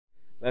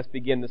Let's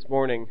begin this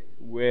morning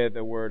with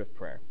a word of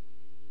prayer.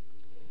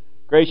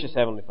 Gracious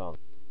Heavenly Father,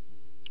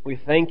 we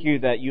thank you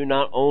that you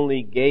not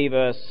only gave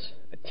us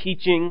a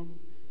teaching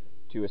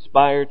to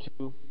aspire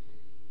to,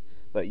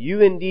 but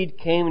you indeed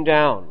came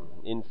down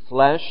in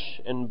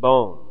flesh and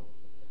bone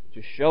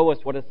to show us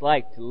what it's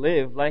like to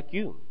live like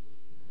you.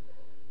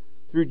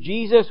 Through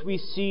Jesus we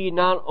see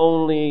not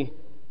only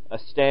a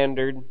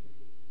standard,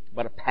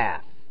 but a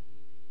path.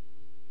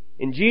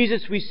 In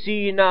Jesus we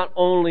see not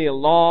only a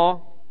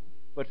law,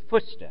 but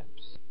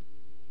footsteps.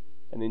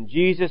 And in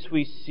Jesus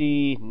we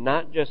see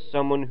not just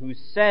someone who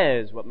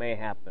says what may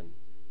happen,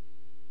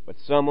 but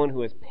someone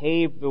who has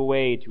paved the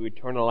way to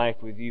eternal life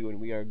with you.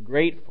 And we are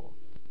grateful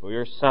for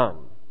your Son.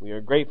 We are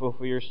grateful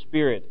for your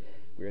Spirit.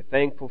 We are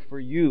thankful for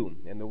you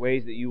and the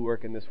ways that you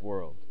work in this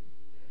world.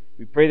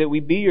 We pray that we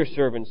be your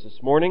servants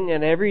this morning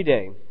and every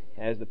day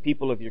as the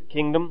people of your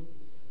kingdom.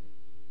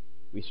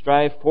 We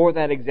strive for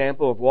that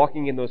example of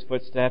walking in those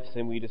footsteps,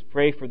 and we just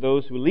pray for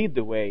those who lead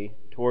the way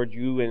toward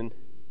you and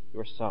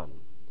your Son.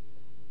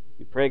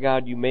 We pray,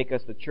 God, you make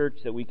us the church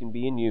that we can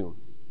be in you.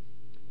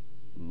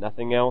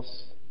 Nothing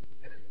else,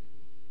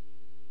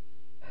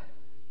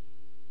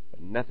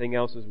 but nothing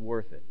else is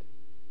worth it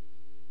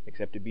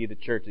except to be the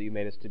church that you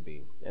made us to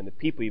be and the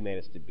people you made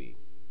us to be,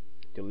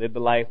 to live the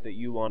life that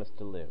you want us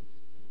to live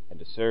and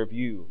to serve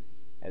you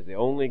as the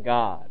only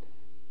God.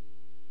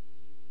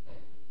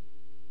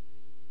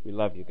 We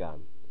love you, God.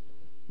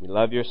 We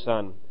love your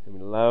Son, and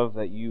we love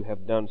that you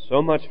have done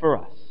so much for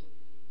us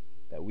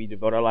that we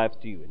devote our lives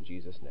to you in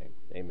Jesus' name.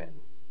 Amen.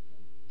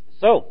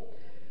 So,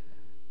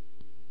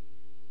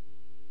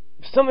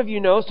 some of you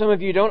know, some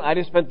of you don't. I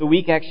just spent the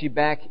week actually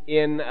back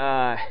in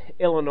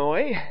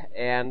Illinois,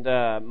 and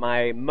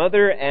my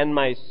mother and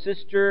my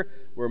sister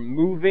were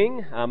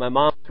moving. My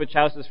mom switched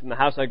houses from the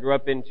house I grew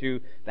up into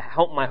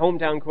my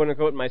hometown, quote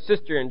unquote. And my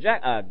sister and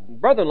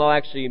brother-in-law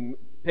actually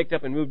picked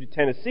up and moved to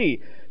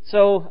Tennessee.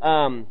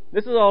 So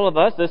this is all of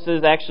us. This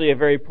is actually a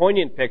very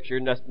poignant picture,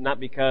 not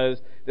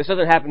because this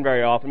doesn't happen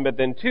very often, but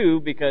then two,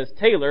 because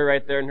Taylor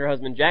right there and her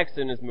husband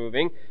Jackson is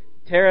moving.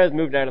 Tara has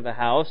moved out of the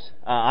house.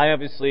 I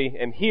obviously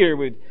am here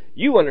with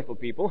you wonderful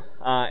people,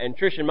 and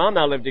Trish and Mom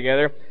now live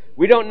together.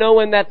 We don't know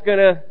when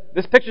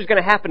this picture's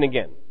going to happen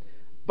again.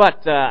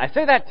 But I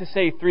say that to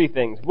say three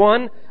things.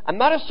 One, I'm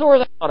not as sore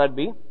as I thought I'd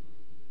be.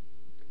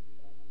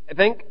 I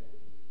think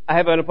I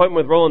have an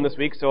appointment with Roland this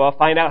week, so I'll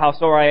find out how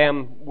sore I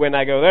am when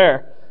I go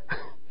there.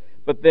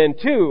 But then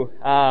two,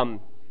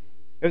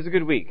 it was a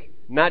good week.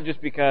 Not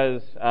just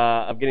because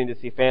of getting to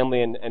see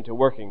family and to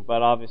working,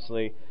 but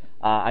obviously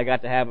I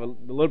got to have a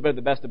little bit of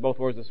the best of both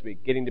worlds this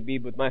week. Getting to be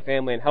with my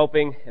family and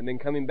helping, and then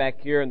coming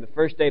back here, and the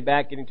first day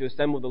back, getting to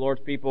assemble with the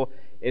Lord's people.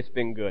 It's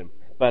been good.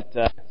 But,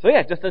 so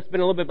yeah, just that's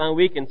been a little bit of my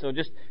week, and so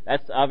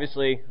that's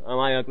obviously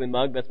my ugly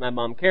mug. That's my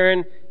mom,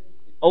 Karen,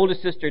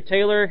 oldest sister,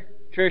 Taylor,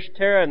 Trish,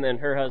 Tara, and then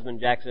her husband,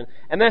 Jackson.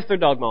 And that's their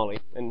dog, Molly.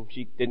 And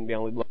she didn't be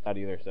only blood out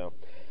either, so.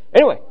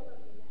 Anyway.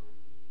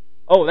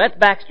 Oh, that's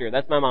Baxter.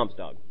 That's my mom's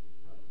dog.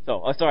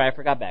 So, sorry, I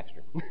forgot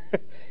Baxter.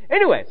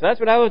 Anyway, so that's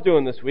what I was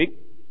doing this week.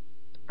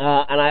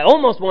 And I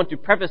almost want to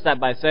preface that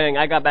by saying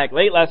I got back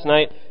late last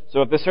night,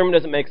 so if this sermon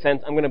doesn't make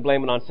sense, I'm going to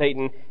blame it on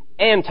Satan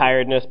and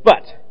tiredness,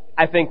 but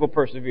I think we'll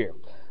persevere.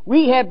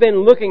 We have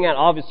been looking at,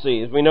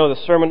 obviously, as we know,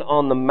 the Sermon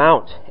on the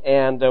Mount,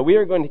 and we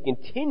are going to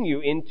continue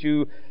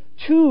into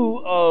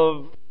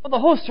the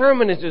whole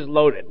sermon is just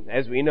loaded,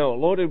 as we know,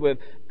 loaded with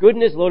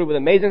goodness, loaded with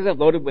amazing stuff,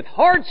 loaded with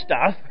hard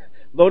stuff,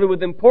 loaded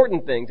with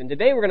important things. And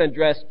today we're going to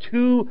address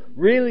two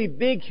really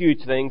big,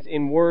 huge things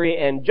in worry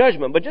and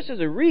judgment. But just as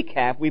a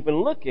recap, we've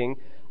been looking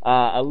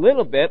a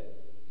little bit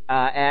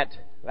at,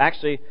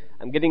 actually,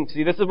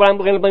 this is what I'm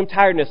going to blame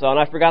tiredness on.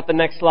 I forgot the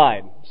next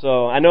slide.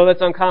 So I know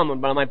that's uncommon,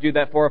 but I might do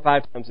that 4 or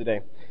 5 times a day.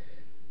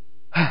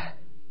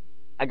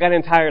 I got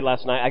in tired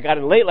last night. I got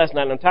in late last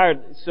night and I'm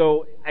tired.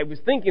 So I was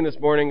thinking this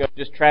morning of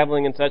just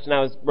traveling and such, and I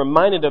was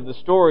reminded of the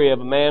story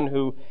of a man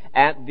who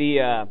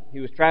he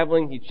was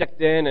traveling, he checked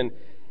in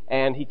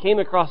and he came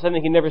across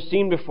something he'd never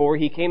seen before.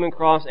 He came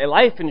across a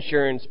life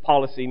insurance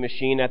policy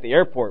machine at the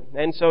airport.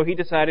 And so he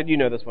decided, you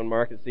know this one,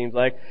 Mark, it seems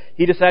like,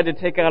 he decided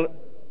to take out,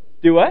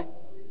 do what?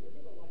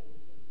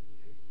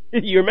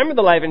 You remember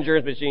the life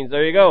insurance machines,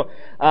 there you go.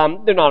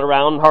 They're not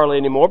around hardly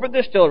anymore, but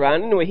they're still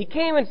around. Anyway, he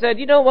came and said,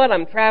 you know what,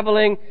 I'm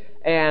traveling,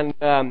 and,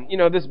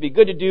 this would be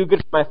good to do, good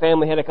for my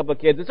family, had a couple of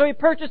kids. And so he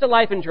purchased a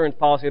life insurance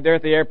policy there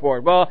at the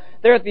airport. Well,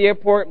 there at the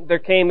airport, there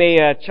came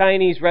a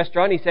Chinese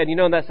restaurant. He said,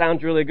 that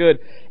sounds really good.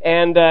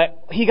 And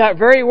he got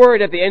very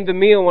worried at the end of the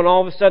meal when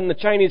all of a sudden the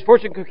Chinese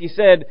fortune cookie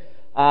said,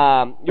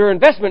 your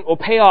investment will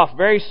pay off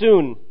very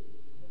soon.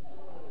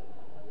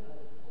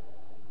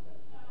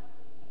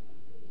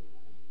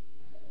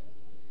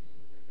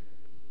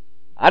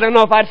 I don't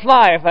know if I'd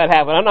fly if that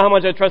happened. I don't know how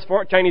much I trust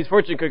Chinese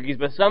fortune cookies,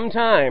 but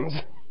sometimes.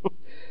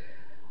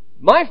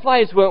 My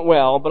flights went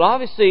well, but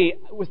obviously,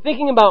 I was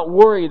thinking about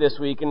worry this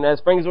week, and as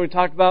Frank's already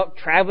talked about,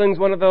 traveling's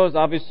one of those,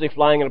 obviously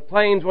flying in a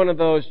plane's one of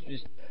those,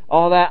 just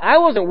all that. I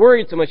wasn't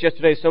worried so much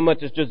yesterday so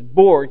much as just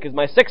bored, because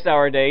my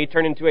 6-hour day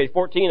turned into a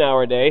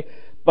 14-hour day,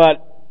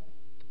 but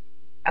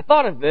I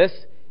thought of this,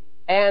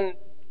 and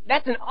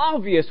that's an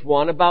obvious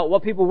one about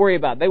what people worry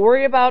about. They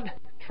worry about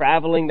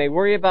traveling, they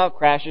worry about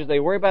crashes, they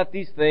worry about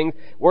these things,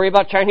 worry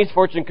about Chinese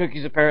fortune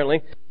cookies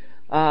apparently.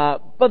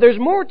 But there's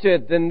more to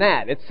it than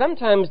that. It's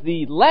sometimes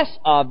the less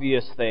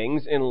obvious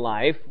things in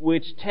life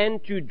which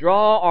tend to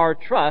draw our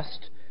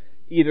trust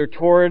either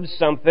towards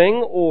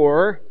something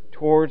or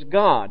towards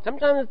God.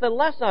 Sometimes it's the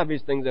less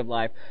obvious things of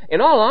life.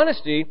 In all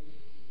honesty,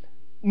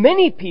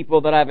 many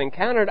people that I've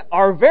encountered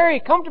are very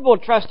comfortable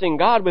trusting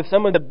God with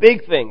some of the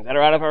big things that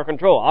are out of our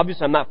control.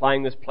 Obviously, I'm not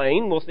flying this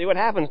plane. We'll see what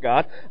happens,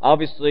 God.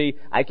 Obviously,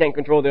 I can't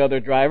control the other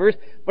drivers.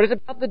 But it's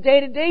about the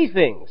day-to-day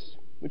things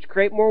which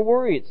create more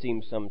worry, it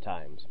seems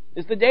sometimes.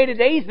 It's the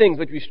day-to-day things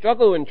which we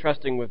struggle in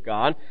trusting with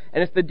God.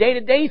 And it's the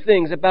day-to-day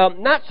things about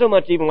not so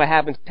much even what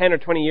happens 10 or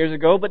 20 years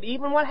ago, but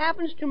even what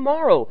happens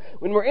tomorrow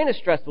when we're in a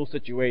stressful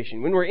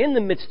situation, when we're in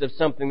the midst of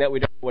something that we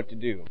don't know what to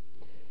do.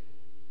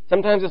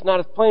 Sometimes it's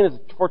not as plain as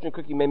a fortune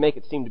cookie may make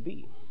it seem to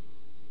be.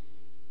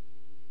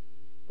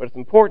 But it's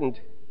important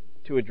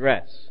to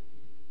address.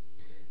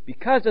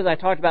 Because, as I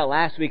talked about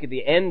last week, at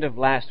the end of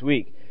last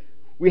week,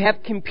 we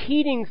have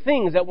competing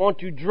things that want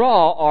to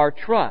draw our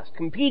trust.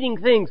 Competing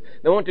things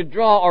that want to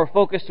draw our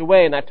focus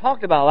away. And I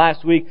talked about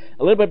last week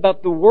a little bit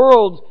about the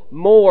world's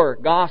more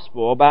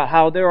gospel, about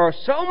how there are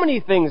so many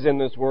things in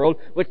this world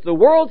which the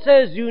world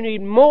says you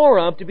need more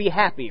of to be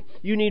happy.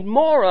 You need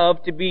more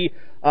of to be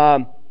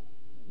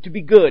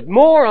good,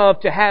 more of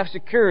to have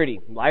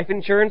security. Life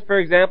insurance, for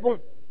example,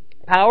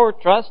 power,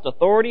 trust,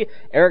 authority.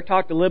 Eric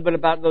talked a little bit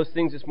about those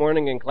things this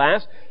morning in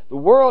class. The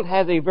world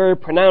has a very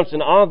pronounced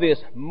and obvious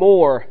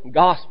more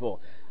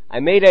gospel. I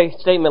made a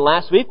statement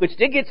last week which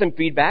did get some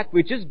feedback,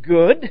 which is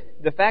good.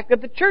 The fact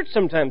that the church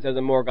sometimes has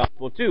a more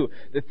gospel too.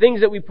 The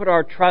things that we put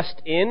our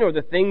trust in or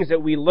the things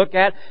that we look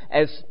at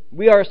as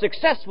we are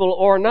successful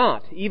or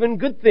not. Even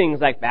good things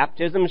like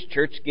baptisms,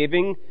 church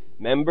giving,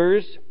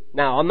 members.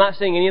 Now, I'm not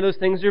saying any of those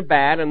things are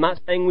bad. I'm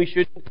not saying we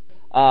shouldn't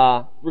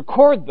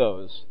record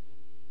those.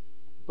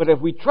 But if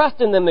we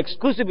trust in them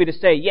exclusively to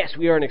say, yes,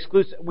 we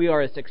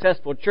are a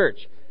successful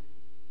church,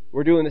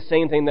 we're doing the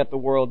same thing that the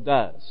world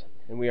does.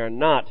 And we are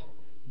not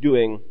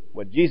doing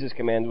what Jesus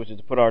commands, which is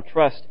to put our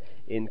trust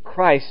in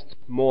Christ's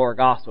more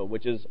gospel,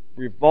 which is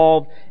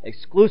revolved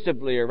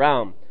exclusively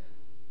around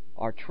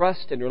our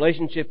trust and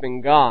relationship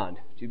in God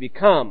to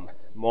become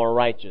more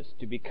righteous,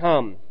 to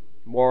become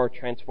more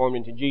transformed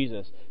into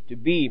Jesus, to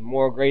be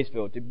more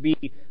grace-filled, to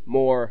be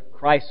more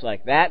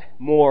Christ-like. That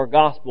more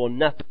gospel,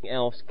 nothing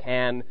else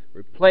can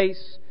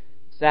replace,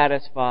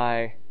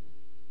 satisfy,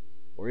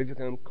 or even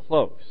come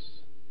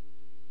close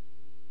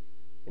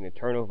in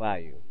eternal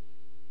value.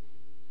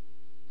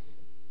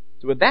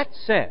 So with that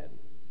said,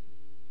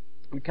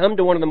 we come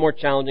to one of the more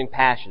challenging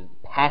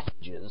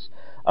passages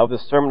of the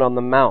Sermon on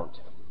the Mount.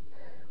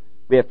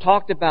 We have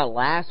talked about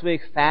last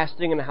week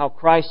fasting and how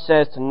Christ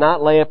says to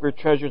not lay up your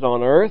treasures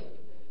on earth,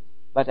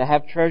 but to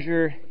have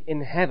treasure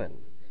in heaven.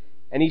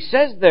 And He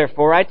says,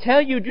 therefore, I tell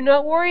you, do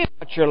not worry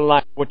about your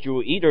life, what you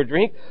will eat or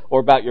drink, or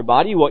about your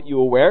body, what you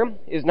will wear.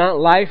 Is not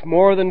life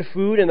more than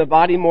food, and the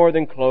body more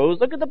than clothes?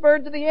 Look at the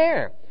birds of the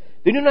air.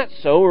 They do not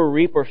sow or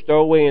reap or stow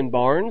away in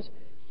barns,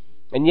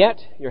 and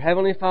yet your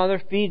heavenly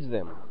Father feeds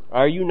them.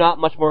 Are you not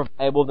much more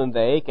valuable than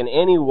they? Can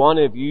any one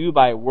of you,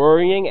 by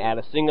worrying, add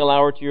a single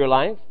hour to your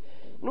life?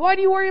 And why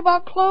do you worry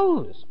about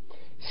clothes?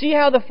 See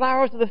how the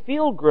flowers of the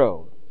field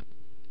grow.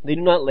 They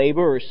do not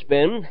labor or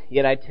spin,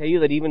 yet I tell you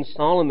that even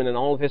Solomon in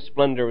all of his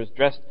splendor was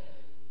dressed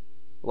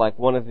like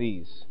one of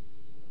these.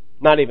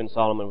 Not even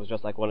Solomon was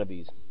dressed like one of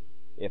these.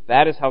 If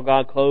that is how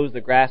God clothes the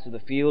grass of the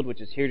field,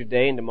 which is here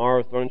today and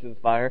tomorrow thrown into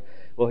the fire,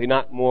 will He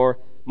not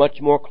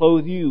much more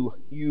clothe you,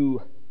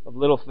 you of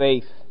little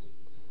faith?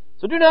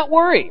 So do not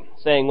worry,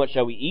 saying, what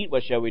shall we eat,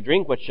 what shall we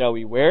drink, what shall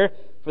we wear?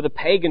 For the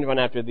pagans run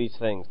after these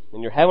things,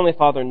 and your heavenly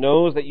Father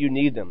knows that you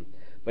need them.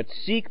 But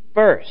seek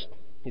first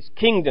His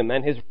kingdom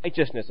and His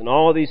righteousness, and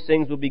all these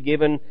things will be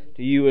given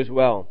to you as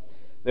well.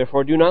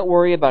 Therefore do not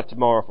worry about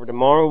tomorrow, for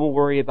tomorrow will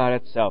worry about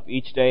itself.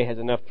 Each day has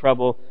enough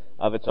trouble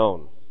of its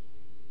own.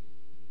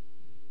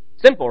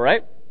 Simple,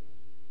 right?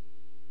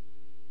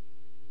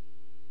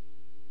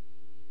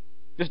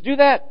 Just do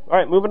that. All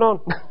right, moving on.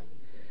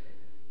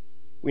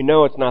 We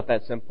know it's not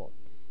that simple.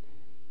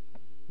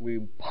 We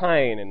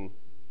pine and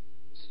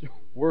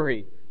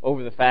worry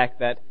over the fact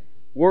that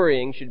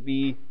worrying should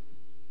be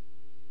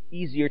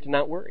easier to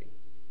not worry.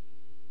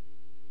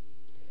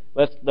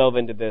 Let's delve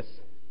into this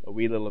a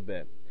wee little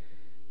bit.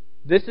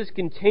 This is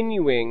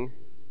continuing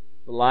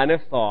the line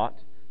of thought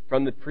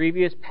from the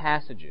previous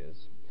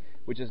passages,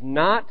 which is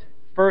not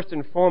first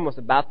and foremost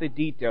about the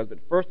details, but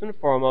first and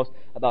foremost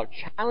about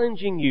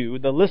challenging you,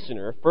 the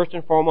listener, first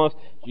and foremost,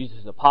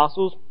 Jesus'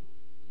 apostles,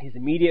 His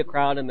immediate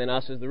crowd, and then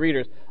us as the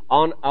readers,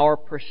 on our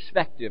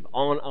perspective,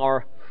 on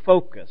our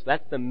focus.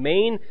 That's the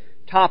main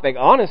topic,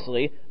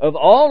 honestly, of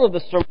all of the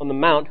Sermon on the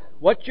Mount.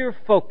 What's your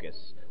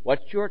focus?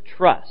 What's your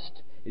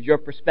trust? Is your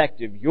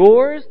perspective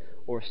yours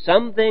or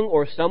something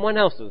or someone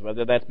else's,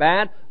 whether that's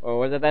bad or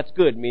whether that's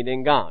good,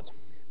 meaning God's?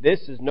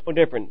 This is no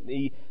different.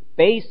 The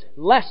base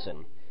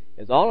lesson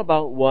is all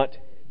about what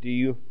do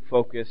you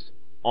focus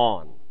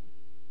on.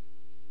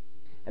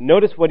 And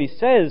notice what he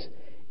says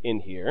in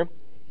here.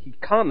 He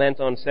comments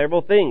on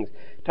several things.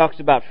 He talks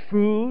about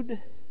food,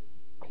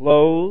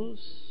 clothes.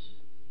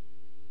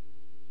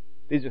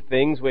 These are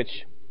things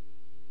which,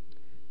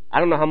 I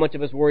don't know how much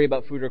of us worry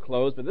about food or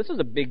clothes, but this is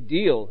a big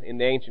deal in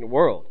the ancient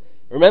world.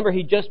 Remember,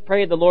 he just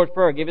prayed the Lord's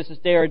Prayer, give us this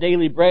day our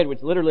daily bread,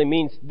 which literally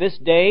means this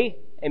day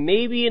and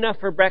maybe enough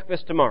for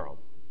breakfast tomorrow,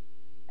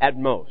 at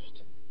most.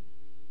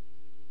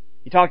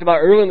 He talked about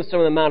earlier in the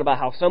Sermon on the Mount about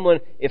how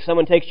if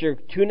someone takes your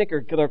tunic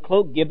or their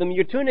cloak, give them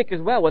your tunic as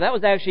well. Well, that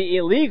was actually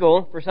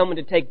illegal for someone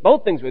to take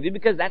both things with you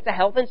because that's a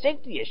health and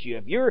safety issue.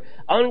 If you're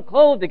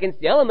unclothed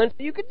against the elements,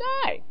 you could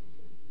die.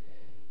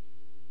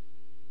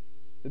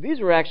 But these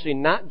were actually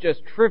not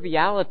just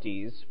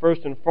trivialities,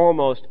 first and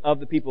foremost, of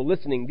the people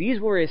listening.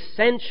 These were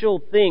essential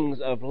things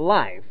of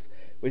life,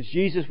 which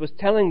Jesus was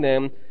telling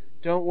them,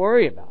 don't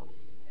worry about.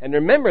 And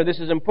remember,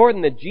 this is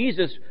important that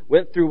Jesus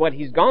went through what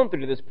he's gone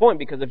through to this point,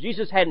 because if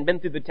Jesus hadn't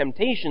been through the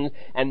temptations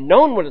and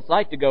known what it's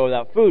like to go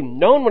without food,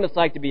 known what it's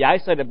like to be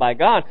isolated by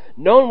God,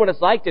 known what it's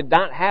like to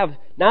not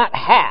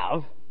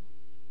have,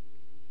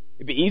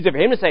 it'd be easier for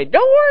him to say,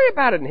 don't worry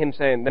about it,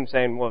 and them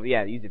saying, well,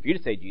 yeah, easy for you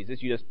to say,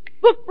 Jesus, you just,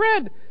 look,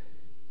 bread.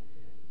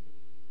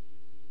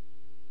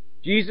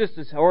 Jesus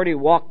has already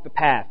walked the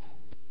path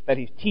that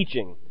he's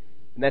teaching,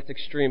 and that's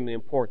extremely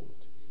important.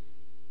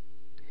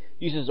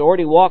 Jesus has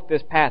already walked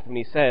this path when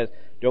he says,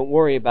 don't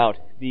worry about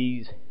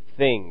these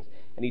things.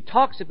 And he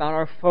talks about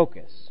our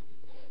focus.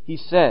 He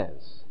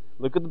says,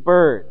 look at the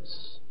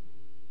birds.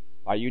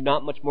 Are you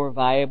not much more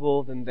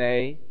valuable than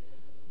they?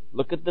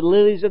 Look at the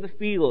lilies of the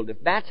field.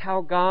 If that's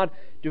how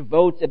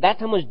if that's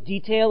how much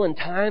detail and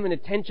time and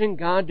attention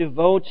God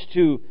devotes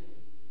to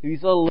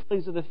these little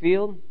lilies of the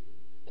field,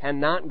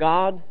 cannot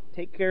God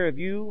take care of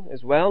you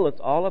as well? It's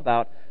all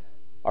about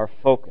our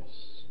focus.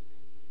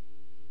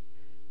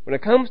 When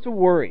it comes to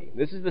worry,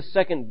 this is the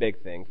second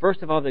big thing.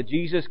 First of all, that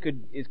Jesus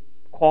is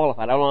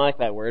qualified. I don't like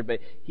that word, but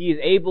he is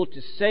able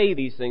to say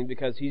these things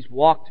because he's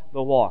walked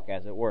the walk,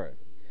 as it were.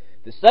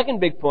 The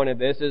second big point of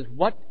this is,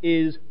 what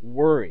is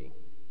worry?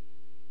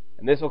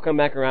 And this will come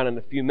back around in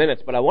a few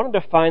minutes, but I want to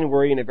define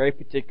worry in a very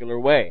particular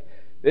way.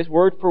 This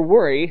word for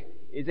worry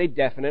is a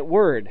definite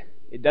word.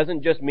 It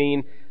doesn't just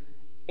mean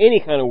any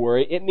kind of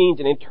worry. It means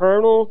an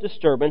internal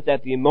disturbance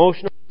at the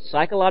emotional,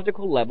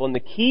 psychological level. And the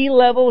key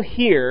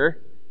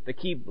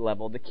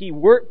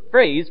word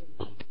phrase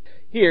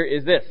here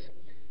is this: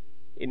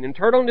 an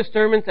internal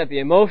disturbance at the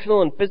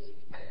emotional and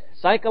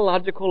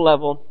psychological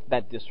level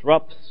that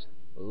disrupts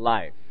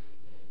life.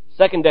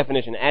 Second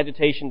definition,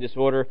 agitation,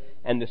 disorder,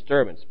 and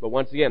disturbance. But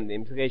once again, the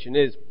implication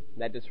is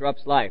that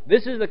disrupts life.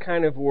 This is the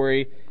kind of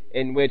worry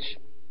in which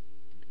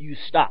you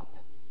stop.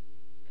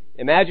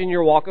 Imagine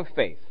your walk of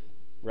faith,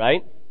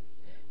 right?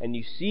 And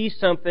you see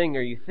something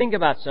or you think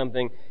about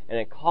something and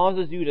it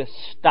causes you to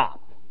stop.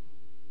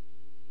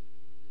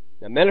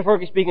 Now,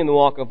 metaphorically speaking, the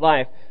walk of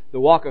life, the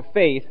walk of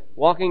faith,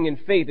 walking in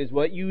faith is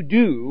what you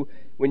do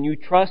when you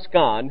trust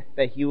God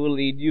that He will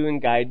lead you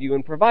and guide you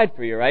and provide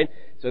for you, right?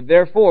 So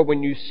therefore,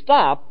 when you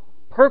stop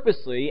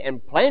purposely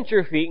and plant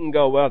your feet and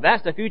go, well,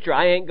 that's the future,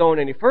 I ain't going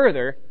any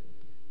further,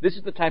 this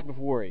is the type of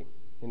worry,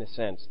 in a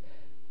sense,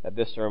 that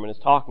this sermon is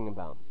talking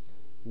about.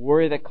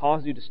 Worry that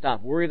causes you to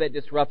stop. Worry that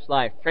disrupts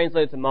life.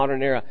 Translated to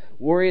modern era.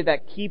 Worry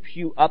that keeps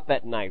you up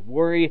at night.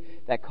 Worry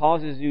that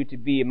causes you to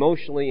be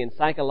emotionally and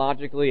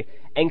psychologically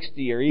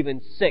angsty or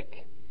even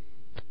sick.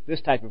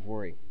 This type of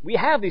worry. We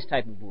have these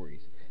type of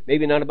worries.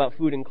 Maybe not about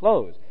food and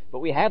clothes,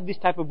 but we have these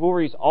type of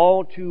worries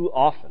all too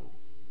often.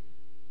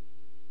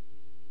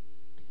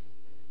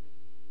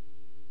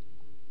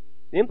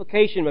 The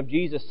implication of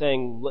Jesus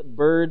saying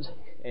birds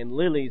and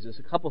lilies is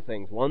a couple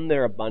things. One,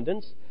 their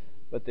abundance,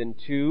 but then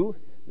two,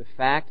 the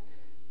fact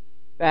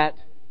that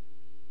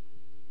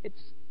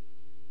it's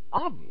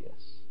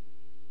obvious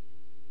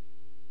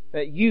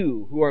that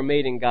you who are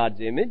made in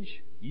God's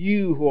image,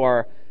 you who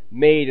are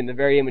made in the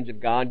very image of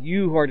God,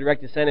 you who are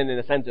direct descendant in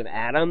the sense of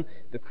Adam,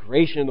 the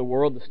creation of the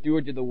world, the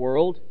stewards of the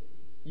world,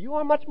 you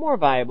are much more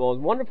valuable. As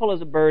wonderful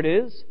as a bird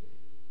is,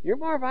 you're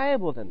more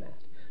valuable than that.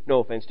 No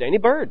offense to any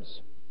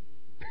birds.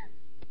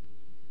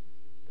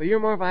 But you're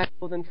more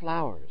valuable than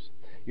flowers.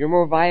 You're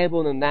more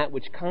valuable than that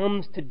which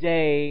comes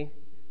today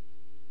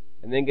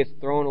and then gets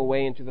thrown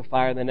away into the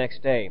fire the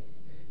next day.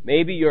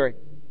 Maybe your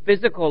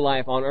physical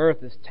life on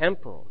earth is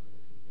temporal,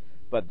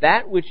 but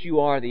that which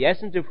you are, the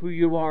essence of who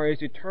you are,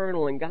 is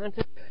eternal. And God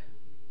says,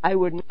 I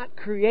would not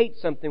create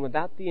something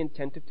without the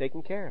intent of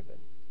taking care of it.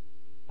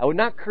 I would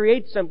not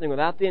create something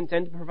without the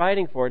intent of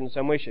providing for it in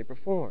some way, shape, or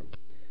form.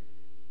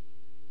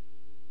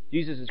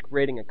 Jesus is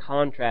creating a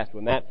contrast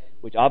with that,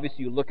 which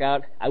obviously you look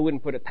out. I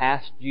wouldn't put it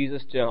past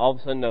Jesus to all of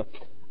a sudden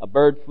a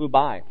bird flew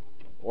by.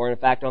 Or in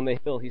fact, on the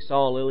hill, he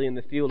saw a lily in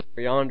the field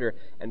over yonder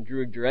and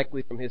drew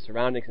directly from his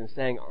surroundings and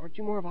saying, aren't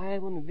you more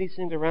valuable than these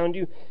things around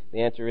you? The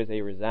answer is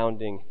a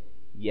resounding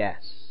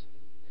yes.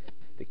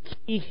 The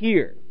key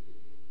here,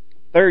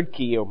 third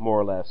key more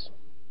or less,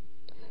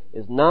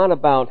 is not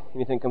about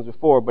anything that comes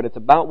before, but it's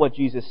about what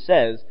Jesus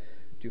says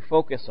to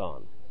focus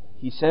on.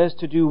 He says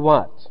to do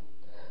what?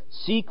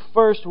 Seek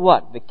first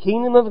what? The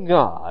kingdom of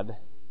God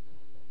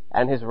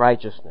and His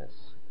righteousness.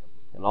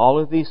 And all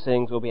of these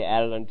things will be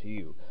added unto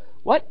you.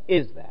 What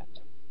is that?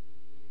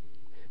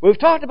 We've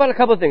talked about a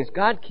couple of things.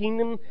 God's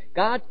kingdom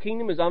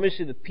is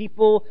obviously the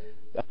people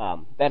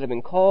that have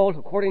been called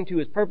according to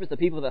His purpose, the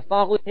people that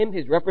follow Him,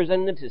 His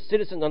representatives, His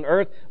citizens on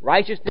earth.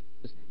 Righteousness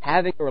is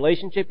having a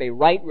relationship, a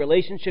right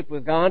relationship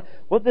with God.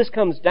 What this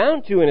comes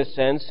down to, in a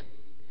sense,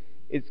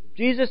 is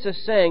Jesus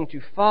is saying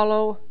to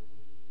follow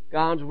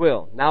God's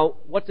will. Now,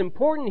 what's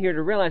important here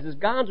to realize is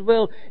God's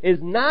will is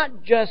not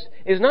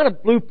a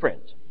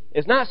blueprint.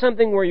 It's not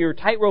something where you're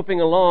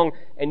tightroping along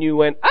and you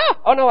went,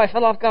 oh no, I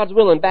fell off God's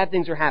will and bad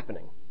things are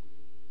happening.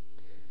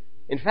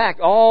 In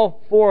fact,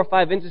 all 4 or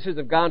 5 instances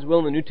of God's will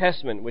in the New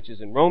Testament, which is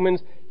in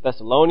Romans,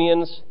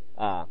 Thessalonians,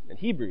 and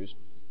Hebrews,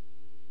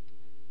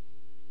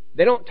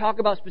 they don't talk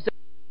about specific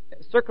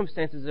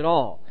circumstances at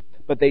all,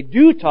 but they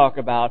do talk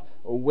about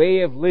a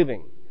way of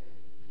living.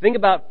 Think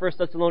about 1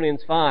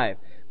 Thessalonians 5,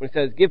 when it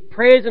says, give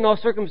praise in all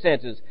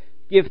circumstances,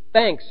 give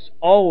thanks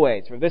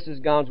always, for this is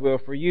God's will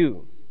for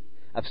you.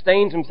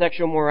 Abstain from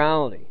sexual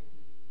morality.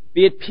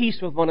 Be at peace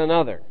with one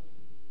another.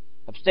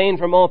 Abstain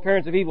from all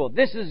appearance of evil.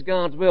 This is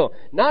God's will.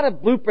 Not a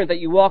blueprint that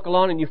you walk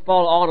along and you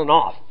fall on and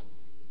off.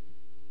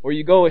 Or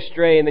you go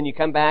astray and then you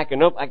come back and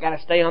nope, I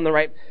gotta stay on the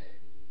right.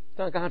 It's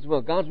not God's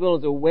will. God's will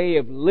is a way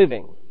of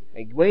living.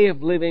 A way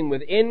of living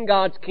within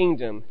God's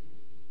kingdom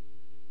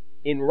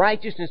in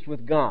righteousness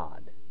with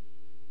God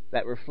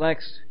that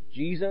reflects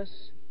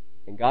Jesus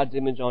and God's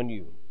image on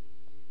you.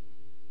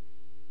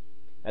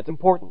 That's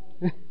important.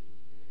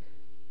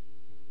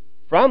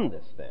 From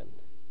this, then,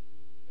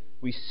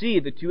 we see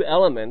the 2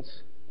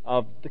 elements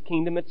of the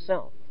kingdom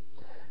itself.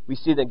 We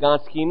see that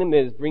God's kingdom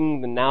is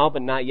bringing the now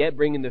but not yet,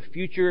 bringing the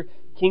future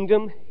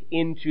kingdom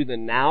into the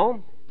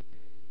now.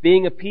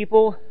 Being a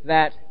people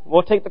that,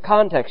 we'll take the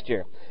context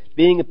here,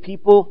 being a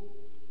people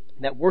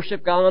that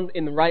worship God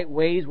in the right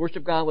ways,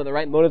 worship God with the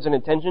right motives and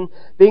intention,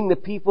 being the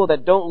people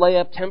that don't lay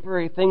up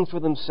temporary things for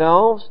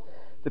themselves,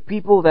 the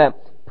people that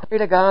pray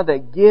to God,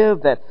 that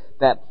give,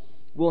 that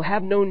will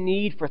have no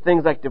need for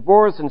things like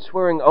divorce and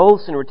swearing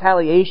oaths and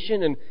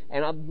retaliation,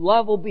 and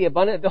love will be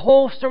abundant. The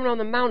whole Sermon on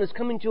the Mount is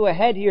coming to a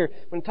head here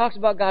when it talks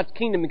about God's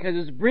kingdom, because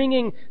it's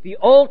bringing the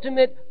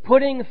ultimate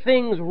putting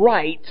things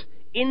right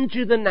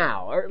into the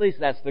now, or at least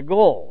that's the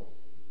goal.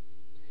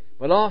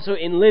 But also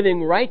in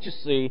living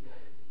righteously,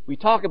 we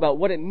talk about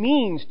what it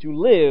means to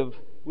live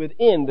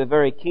within the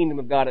very kingdom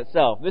of God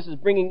itself. This is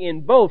bringing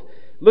in both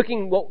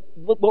looking what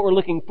we're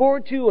looking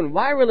forward to and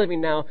why we're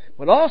living now,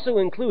 but also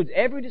includes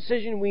every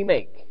decision we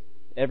make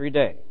every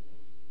day.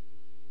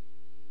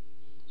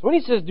 So when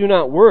he says, do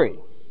not worry,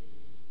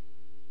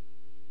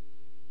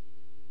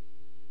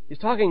 he's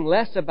talking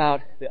less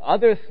about the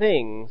other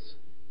things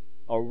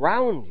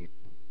around you.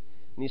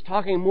 And he's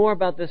talking more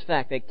about this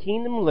fact that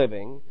kingdom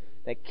living,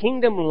 that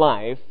kingdom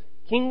life,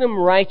 kingdom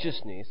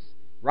righteousness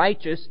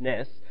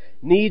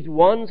needs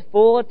one's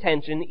full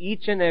attention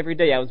each and every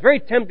day. I was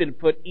very tempted to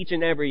put each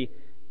and every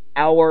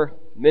hour,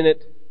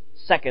 minute,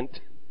 second,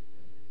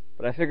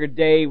 but I figured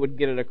day would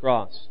get it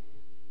across.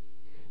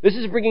 This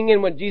is bringing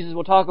in what Jesus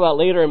will talk about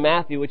later in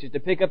Matthew, which is to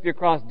pick up your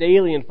cross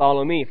daily and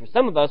follow me. For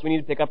some of us, we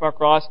need to pick up our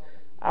cross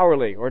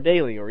hourly or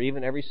daily or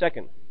even every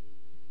second.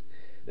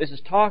 This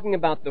is talking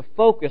about the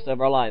focus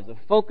of our lives, the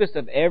focus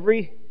of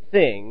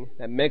everything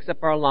that makes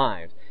up our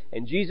lives.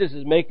 And Jesus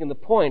is making the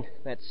point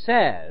that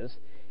says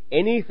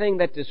anything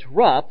that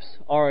disrupts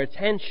our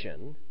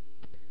attention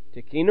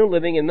to kingdom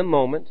living in the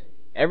moment,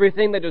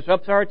 everything that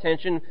disrupts our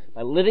attention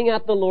by living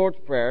out the Lord's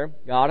Prayer,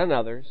 God and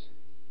others,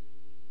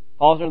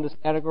 falls under this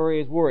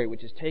category as worry,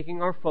 which is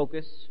taking our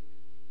focus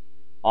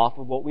off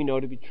of what we know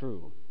to be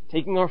true.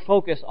 Taking our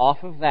focus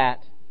off of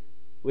that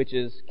which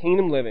is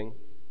kingdom living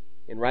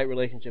in right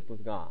relationship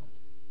with God.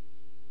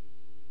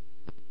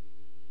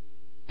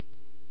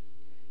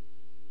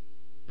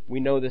 We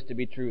know this to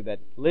be true, that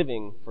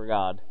living for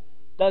God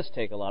does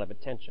take a lot of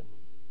attention.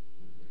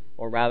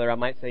 Or rather, I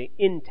might say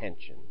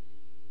intention.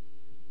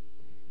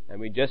 And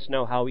we just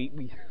know how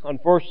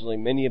unfortunately,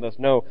 many of us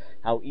know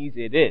how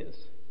easy it is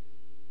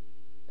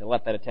to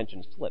let that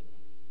attention slip.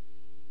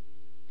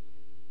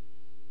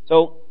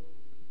 So,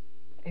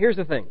 here's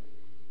the thing.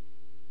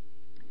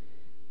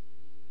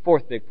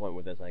 4th big point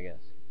with this, I guess.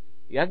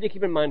 You have to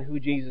keep in mind who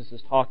Jesus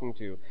is talking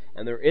to.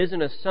 And there is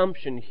an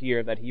assumption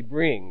here that he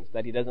brings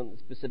that he doesn't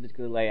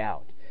specifically lay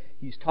out.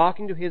 He's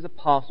talking to his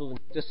apostles and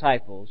his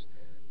disciples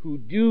who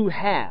do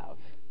have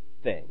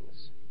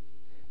things.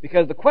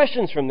 Because the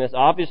questions from this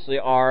obviously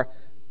are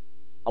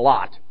a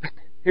lot.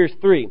 Here's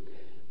 3.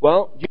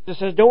 Well, Jesus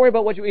says, don't worry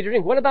about what you eat or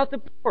drink. What about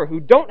the poor who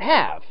don't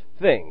have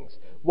things?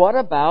 What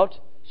about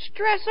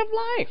stress of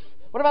life?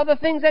 What about the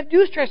things that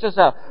do stress us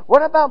out?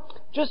 What about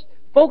just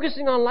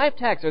focusing on life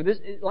tasks? Or this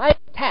life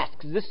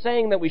tasks? Is this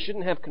saying that we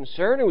shouldn't have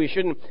concern, or we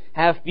shouldn't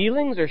have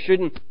feelings, or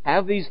shouldn't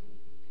have these?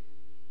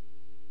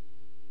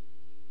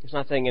 It's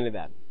not saying any of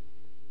that.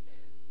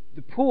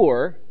 The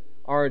poor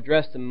are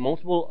addressed in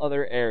multiple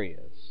other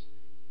areas.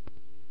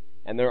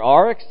 And there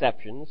are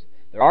exceptions.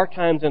 There are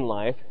times in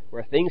life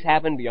where things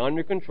happen beyond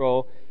your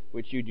control,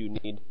 which you do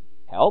need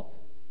help,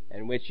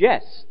 and which,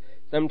 yes,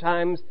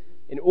 sometimes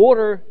in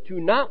order to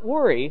not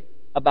worry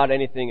about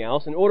anything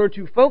else, in order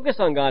to focus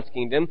on God's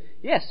kingdom,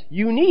 yes,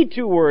 you need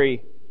to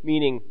worry,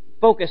 meaning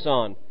focus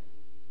on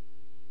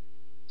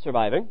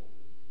surviving,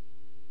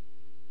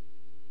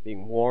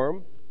 being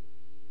warm.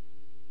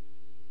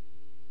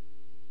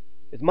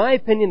 It's my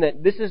opinion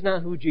that this is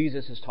not who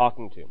Jesus is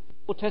talking to.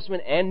 Old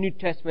Testament and New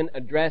Testament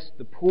address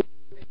the poor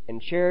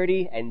and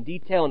charity and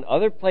detail in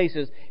other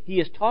places. He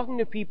is talking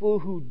to people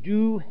who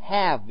do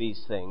have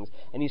these things.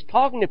 And He's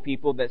talking to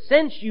people that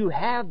since you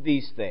have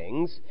these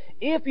things,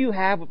 if you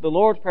have what the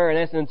Lord's Prayer in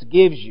essence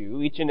gives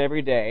you each and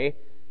every day,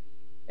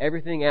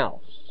 everything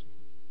else.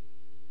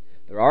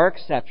 There are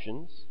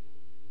exceptions.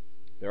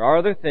 There are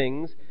other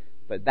things,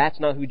 but that's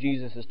not who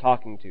Jesus is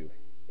talking to.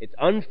 It's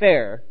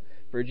unfair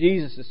for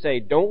Jesus to say,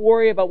 don't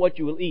worry about what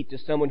you will eat to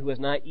someone who has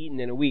not eaten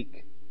in a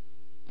week.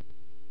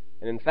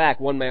 And in fact,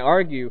 one may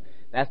argue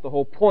that's the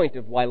whole point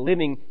of why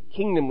living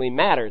kingdomly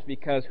matters,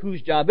 because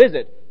whose job is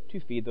it to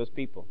feed those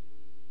people?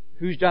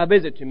 Whose job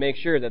is it to make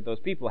sure that those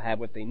people have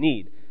what they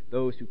need?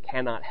 Those who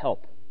cannot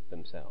help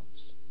themselves.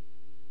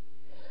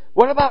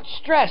 What about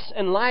stress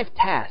and life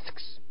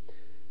tasks?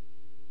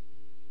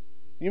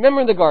 You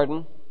remember in the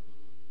garden,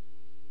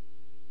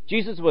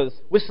 Jesus was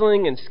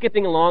whistling and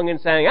skipping along and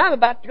saying, I'm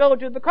about to go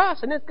to the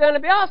cross and it's going to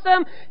be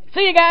awesome.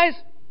 See you guys.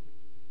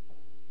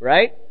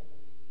 Right?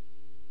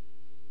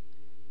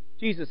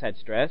 Jesus had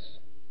stress.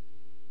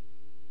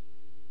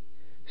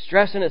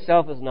 Stress in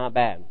itself is not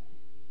bad.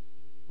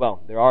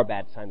 Well, there are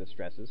bad kinds of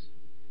stresses.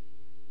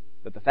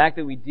 But the fact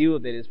that we deal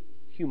with it is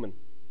human.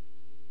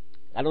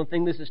 I don't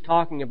think this is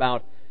talking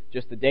about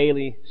just the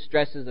daily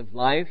stresses of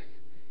life,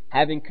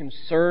 having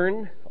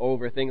concern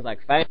over things like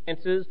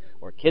finances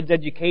or kids'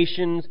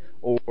 educations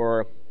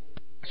or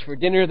for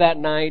dinner that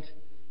night.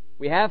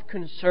 We have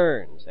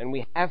concerns and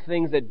we have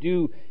things that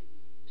do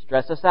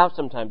stress us out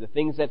sometimes, the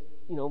things that,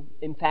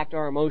 impact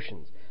our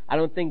emotions. I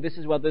don't think this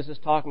is what this is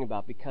talking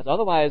about, because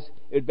otherwise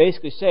it would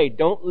basically say,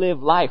 don't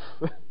live life.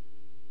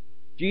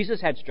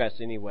 Jesus had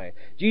stress anyway.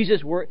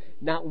 Jesus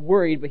not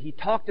worried, but He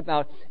talked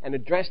about and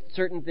addressed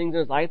certain things in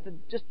His life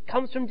that just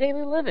comes from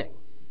daily living.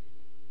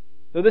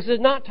 So this is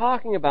not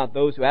talking about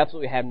those who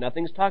absolutely have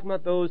nothing. It's talking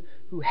about those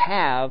who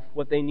have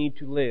what they need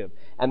to live.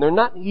 And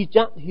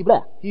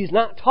He's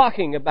not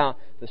talking about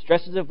the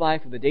stresses of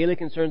life or the daily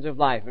concerns of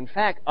life. In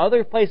fact,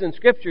 other places in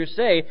Scripture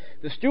say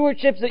the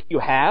stewardships that you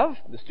have,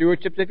 the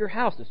stewardships of your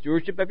house, the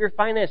stewardship of your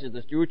finances,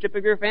 the stewardship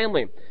of your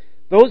family,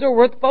 those are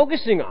worth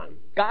focusing on.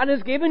 God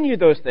has given you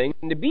those things,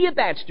 and to be a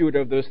bad steward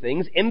of those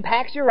things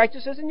impacts your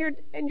righteousness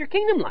and your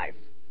kingdom life.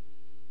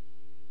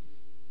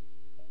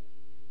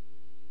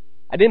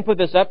 I didn't put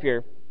this up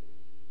here,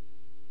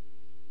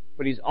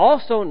 but He's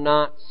also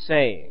not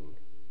saying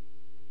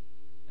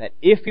that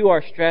if you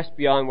are stressed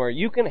beyond where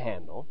you can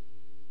handle,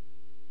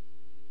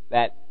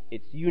 that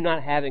it's you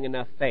not having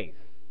enough faith.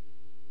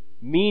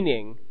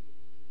 Meaning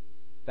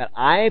that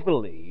I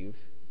believe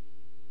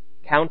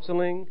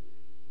counseling,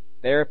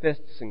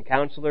 therapists, and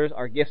counselors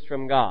are gifts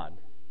from God,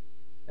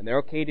 and they're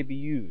okay to be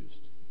used.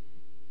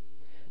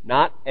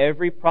 Not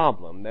every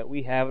problem that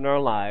we have in our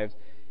lives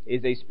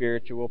is a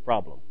spiritual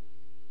problem.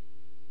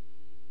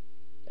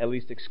 At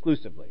least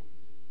exclusively.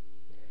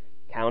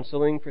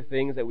 Counseling for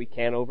things that we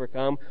can't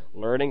overcome,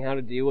 learning how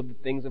to deal with the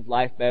things of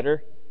life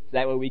better, so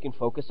that way we can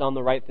focus on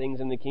the right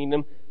things in the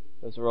kingdom,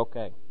 those are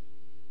okay.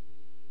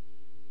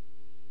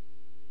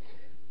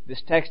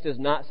 This text does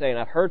not say, and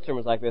I've heard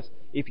sermons like this,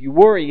 if you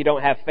worry, you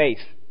don't have faith.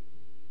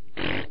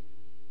 The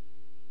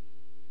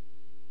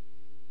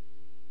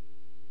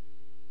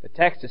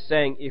text is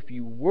saying if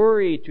you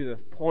worry to the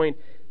point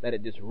that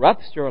it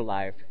disrupts your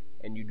life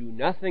and you do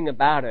nothing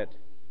about it,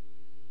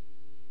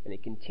 and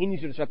it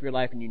continues to disrupt your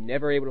life and you're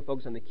never able to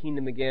focus on the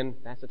kingdom again,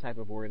 that's the type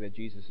of worry that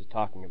Jesus is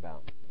talking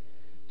about.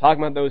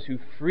 Talking about those who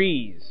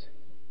freeze,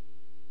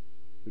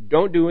 who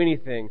don't do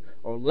anything,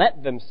 or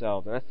let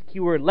themselves, and that's the key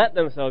word, let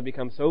themselves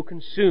become so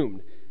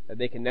consumed that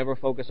they can never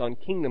focus on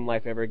kingdom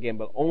life ever again,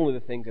 but only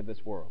the things of this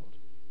world.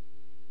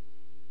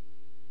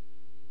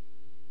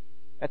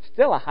 That's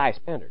still a high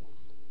standard.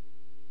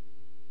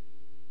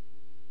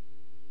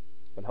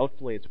 But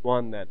hopefully it's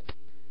one that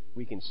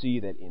we can see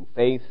that in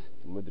faith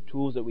and with the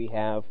tools that we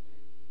have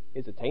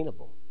is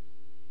attainable.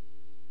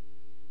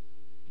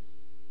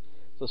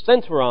 So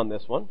since we're on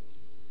this one,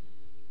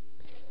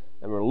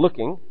 and we're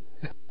looking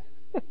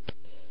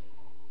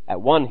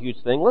at one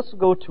huge thing, let's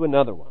go to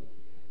another one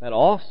that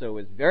also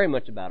is very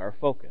much about our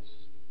focus.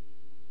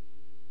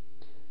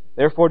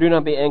 Therefore, do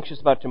not be anxious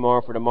about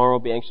tomorrow, for tomorrow will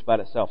be anxious about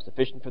itself.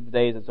 Sufficient for the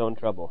day is its own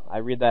trouble. I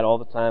read that all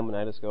the time and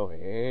I just go,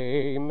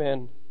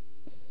 amen.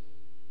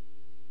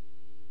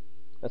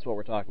 That's what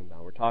we're talking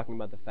about. We're talking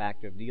about the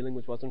fact of dealing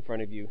with what's in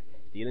front of you,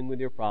 dealing with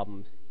your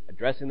problems,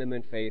 addressing them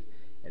in faith,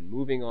 and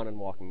moving on and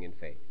walking in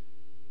faith.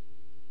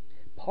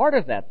 Part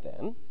of that,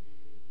 then,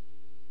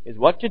 is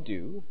what to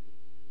do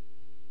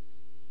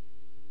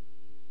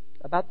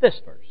about this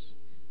verse.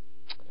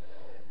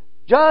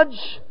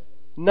 Judge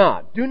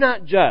not. Do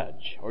not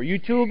judge, or you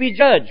too will be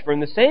judged. For in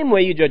the same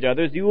way you judge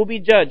others, you will be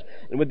judged.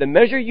 And with the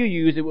measure you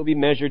use, it will be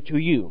measured to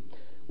you.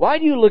 Why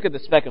do you look at the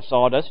speck of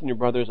sawdust in your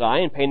brother's eye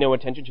and pay no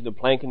attention to the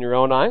plank in your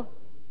own eye?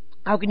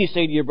 How can you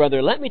say to your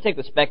brother, let me take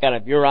the speck out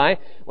of your eye,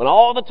 when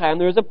all the time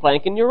there is a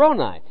plank in your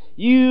own eye?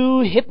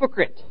 You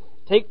hypocrite!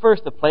 Take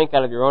first the plank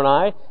out of your own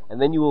eye,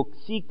 and then you will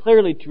see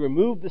clearly to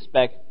remove the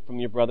speck from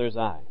your brother's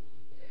eye.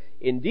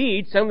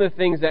 Indeed, some of the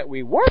things that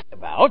we worry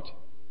about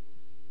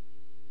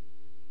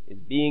is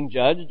being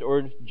judged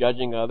or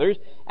judging others,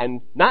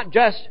 and not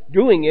just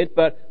doing it,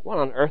 but what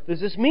on earth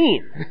does this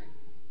mean?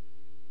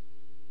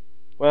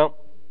 Well,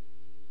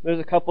 there's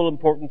a couple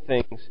important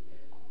things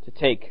to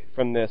take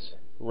from this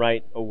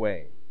right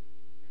away.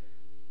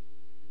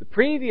 The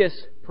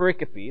previous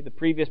pericope, the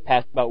previous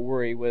passage about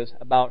worry, was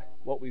about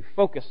what we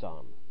focus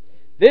on.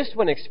 This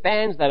one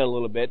expands that a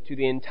little bit to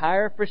the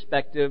entire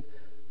perspective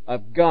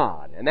of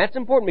God. And that's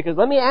important because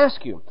let me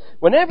ask you,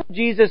 whenever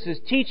Jesus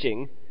is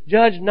teaching,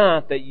 judge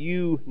not that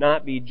you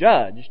not be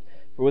judged,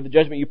 for with the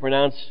judgment you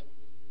pronounce,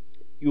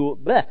 you will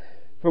be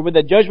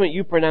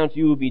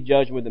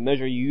judged, and with the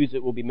measure you use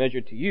it will be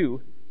measured to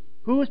you.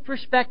 Whose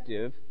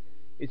perspective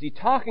is he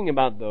talking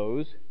about?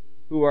 Those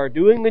who are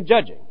doing the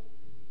judging.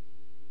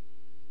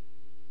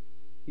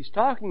 He's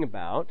talking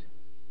about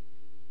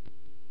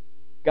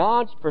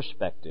God's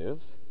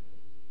perspective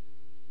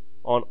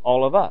on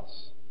all of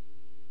us.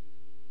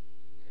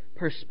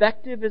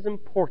 Perspective is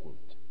important.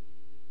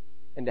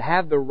 And to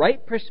have the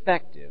right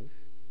perspective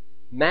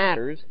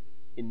matters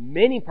in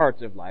many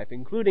parts of life,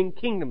 including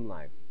kingdom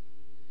life.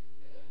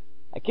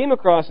 I came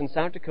across in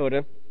South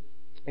Dakota,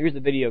 here's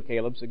the video,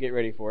 Caleb, so get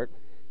ready for it.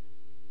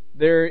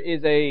 There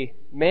is a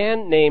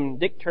man named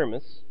Dick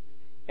Termes,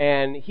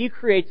 and he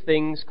creates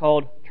things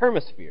called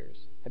termospheres.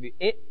 Have you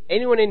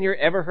anyone in here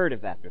ever heard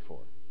of that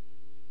before?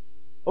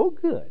 Oh,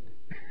 good.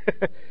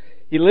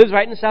 He lives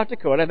right in South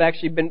Dakota.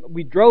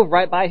 We drove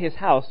right by his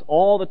house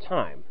all the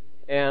time.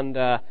 And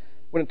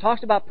when it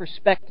talks about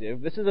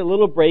perspective, this is a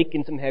little break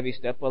in some heavy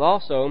stuff, but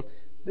also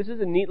this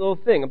is a neat little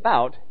thing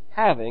about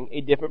having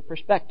a different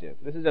perspective.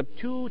 This is a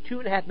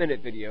 2.5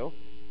 minute video.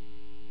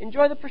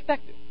 Enjoy the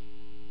perspective.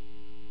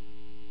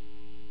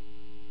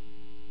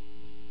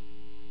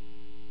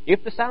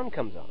 If the sound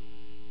comes on.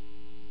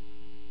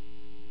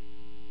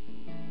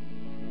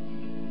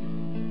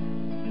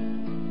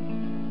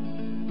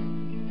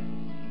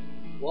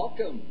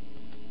 Welcome.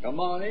 Come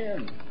on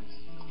in.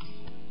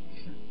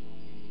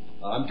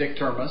 I'm Dick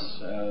Termes,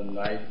 and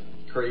I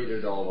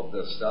created all of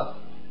this stuff.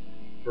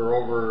 For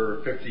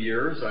over 50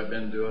 years, I've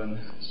been doing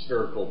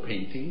spherical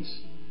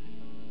paintings.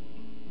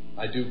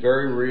 I do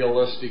very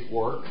realistic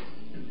work,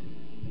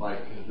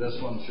 like this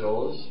one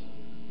shows,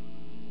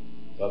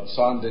 of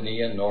Saint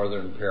Denis in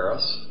northern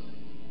Paris.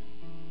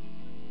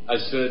 I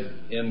stood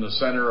in the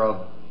center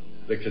of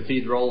the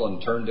cathedral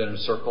and turned in a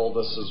circle.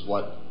 This is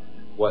what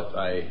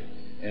I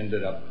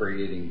ended up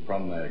creating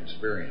from that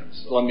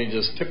experience. Let me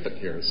just tip it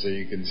here so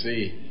you can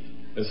see.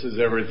 This is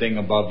everything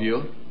above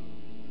you,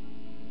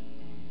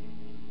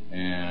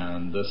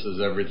 and this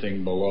is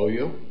everything below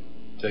you,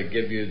 to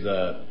give you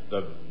the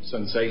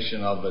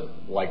sensation of it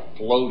like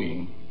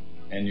floating,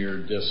 and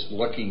you're just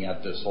looking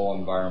at this whole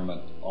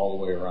environment all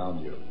the way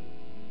around you.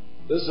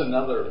 This is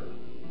another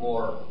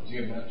more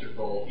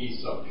geometrical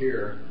piece up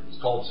here.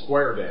 It's called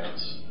Square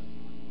Dance,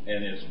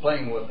 and it's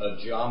playing with a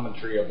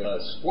geometry of a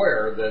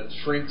square that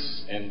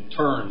shrinks and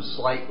turns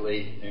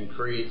slightly and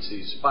creates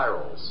these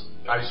spirals.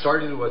 I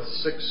started with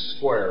 6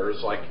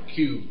 squares, like a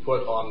cube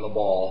put on the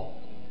ball,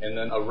 and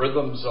then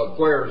rhythms of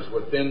squares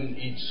within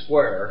each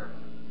square,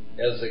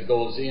 as it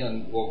goes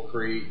in, will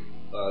create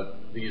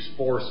these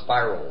 4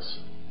 spirals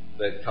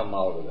that come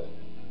out of it.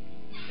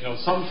 You know,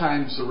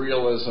 sometimes the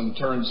realism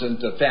turns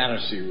into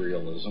fantasy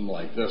realism,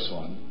 like this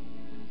one,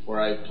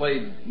 where I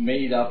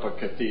made up a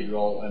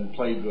cathedral and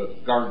played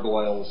with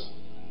gargoyles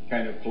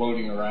kind of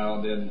floating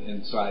around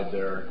inside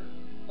there,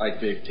 like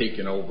they've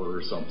taken over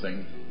or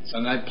something.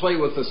 And I play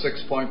with a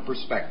 6-point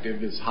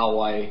perspective is how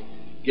I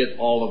get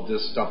all of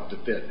this stuff to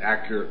fit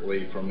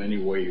accurately from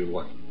any way you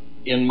look.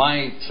 In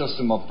my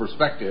system of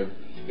perspective,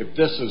 if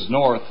this is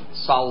north,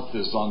 south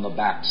is on the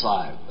back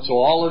side. So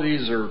all of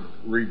these are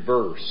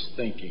reverse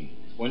thinking.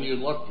 When you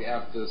look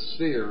at the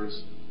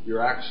spheres,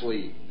 you're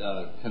actually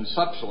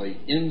conceptually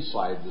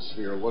inside the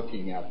sphere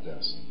looking at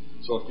this.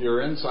 So if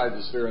you're inside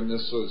the sphere and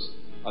this was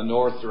a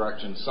north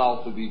direction,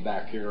 south would be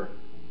back here,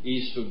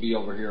 east would be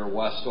over here,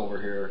 west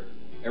over here,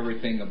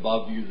 everything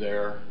above you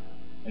there,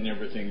 and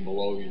everything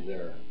below you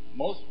there.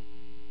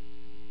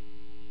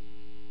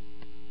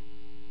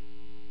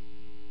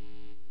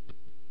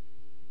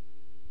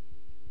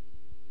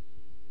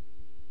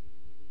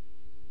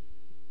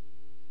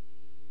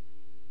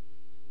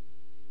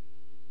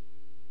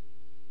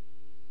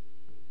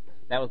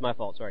 That was my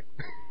fault, sorry.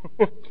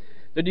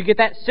 So do you get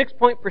that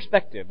 6-point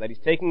perspective, that he's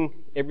taking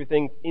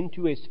everything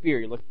into a sphere?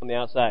 You're looking on the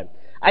outside.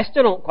 I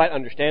still don't quite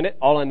understand it.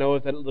 All I know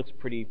is that it looks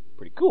pretty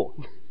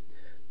cool.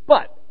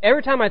 But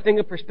every time I think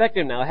of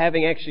perspective now,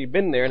 having actually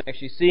been there and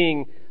actually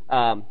seeing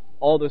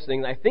all those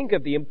things, I think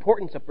of the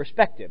importance of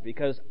perspective,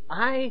 because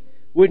I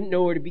wouldn't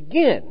know where to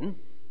begin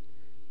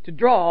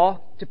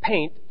to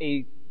paint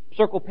a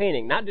circle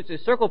painting. Not just a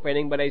circle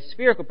painting, but a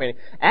spherical painting.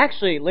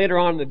 Actually, later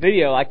on in the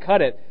video, I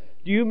cut it.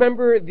 Do you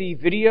remember the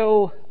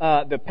video,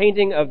 the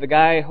painting of the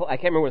guy, I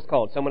can't remember what it's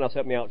called. Someone else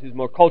help me out who's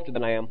more cultured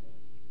than I am.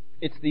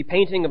 It's the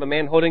painting of a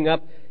man holding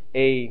up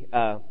a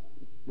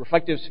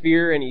reflective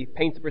sphere, and he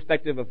paints the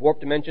perspective of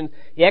warped dimensions.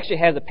 He actually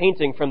has a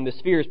painting from the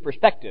sphere's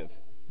perspective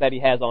that he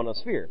has on a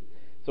sphere.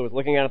 So he's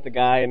looking out at the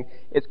guy, and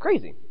it's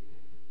crazy.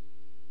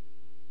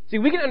 See,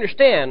 we can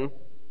understand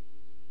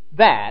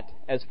that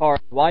as far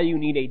as why you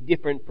need a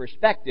different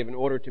perspective in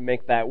order to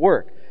make that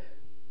work.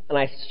 And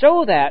I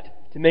show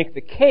that to make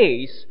the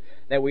case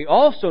that we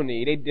also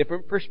need a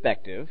different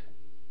perspective,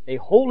 a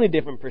wholly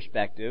different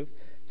perspective,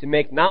 to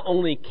make not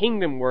only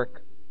kingdom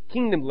work,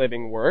 kingdom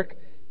living work,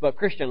 but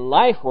Christian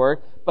life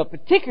work, but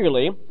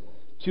particularly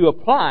to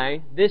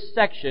apply this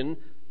section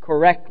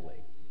correctly.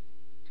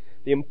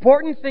 The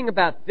important thing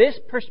about this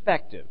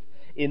perspective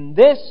in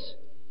this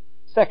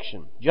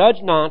section, judge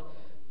not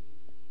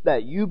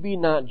that you be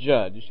not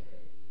judged,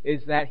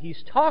 is that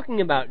he's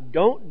talking about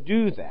don't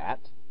do that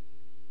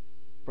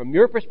from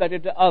your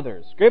perspective to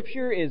others.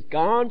 Scripture is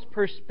God's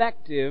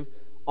perspective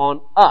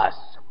on us,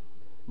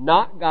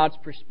 not God's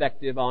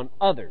perspective on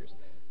others.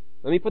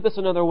 Let me put this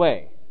another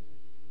way.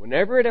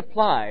 Whenever it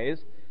applies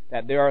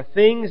that there are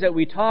things that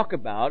we talk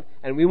about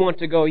and we want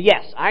to go,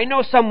 yes, I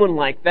know someone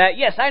like that.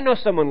 Yes, I know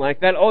someone like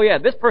that. Oh yeah,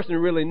 this person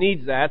really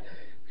needs that.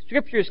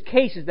 Scripture's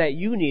case is that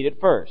you need it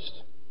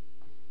first.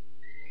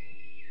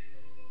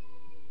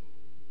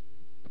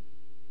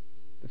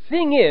 The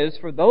thing is,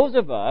 for those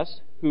of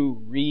us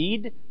who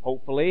read,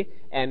 hopefully,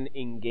 and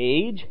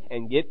engage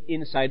and get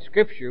inside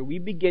Scripture, we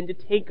begin to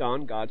take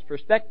on God's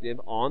perspective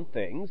on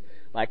things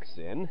like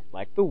sin,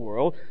 like the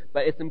world.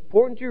 But it's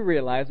important to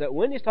realize that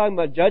when he's talking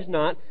about judge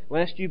not,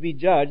 lest you be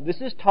judged,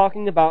 this is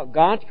talking about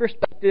God's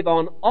perspective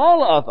on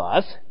all of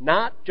us,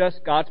 not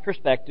just God's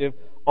perspective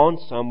on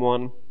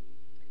someone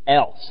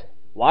else.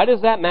 Why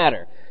does that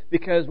matter?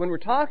 Because when we're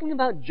talking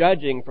about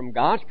judging from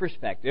God's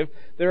perspective,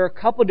 there are a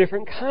couple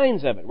different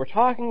kinds of it. We're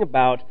talking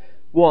about,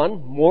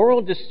 one,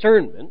 moral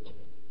discernment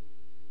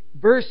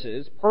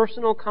versus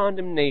personal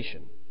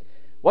condemnation.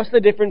 What's the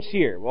difference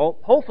here? Well,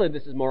 hopefully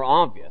this is more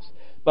obvious.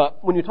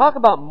 But when you talk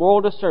about moral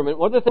discernment,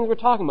 what are the things we're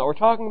talking about? We're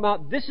talking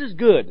about this is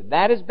good,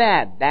 that is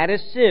bad, that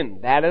is sin,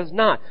 that is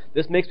not.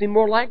 This makes me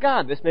more like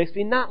God, this makes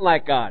me not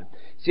like God.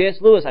 C.S.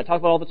 Lewis, I talk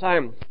about all the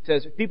time,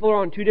 says people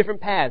are on two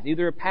different paths.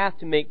 Either a path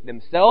to make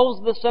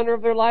themselves the center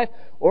of their life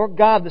or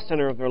God the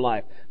center of their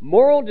life.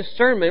 Moral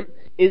discernment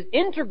is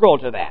integral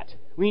to that.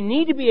 We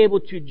need to be able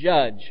to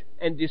judge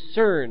and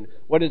discern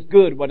what is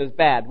good, what is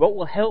bad, what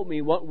will help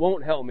me, what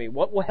won't help me,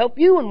 what will help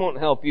you and won't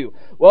help you.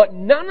 What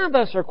none of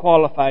us are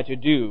qualified to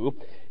do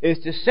is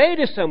to say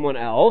to someone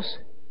else,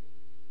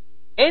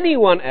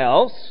 anyone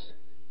else,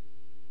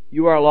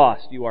 you are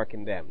lost, you are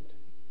condemned.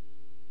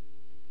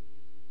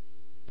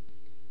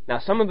 Now,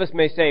 some of us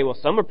may say, well,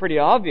 some are pretty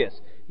obvious.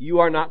 You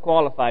are not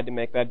qualified to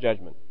make that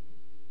judgment.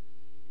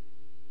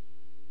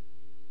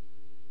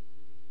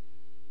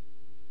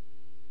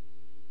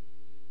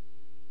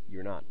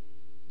 You're not.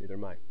 Neither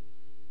am I.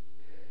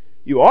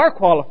 You are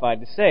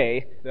qualified to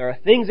say, there are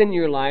things in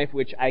your life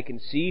which I can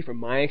see from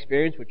my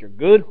experience, which are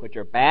good, which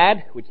are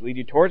bad, which lead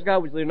you towards God,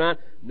 which lead you not.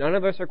 None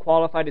of us are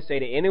qualified to say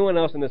to anyone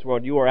else in this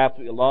world, you are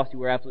absolutely lost,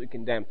 you are absolutely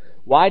condemned.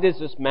 Why does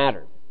this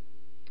matter?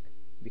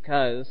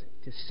 Because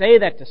to say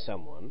that to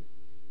someone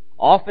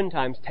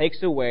oftentimes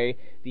takes away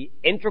the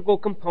integral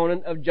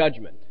component of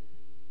judgment,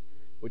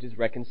 which is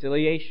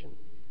reconciliation.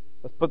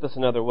 Let's put this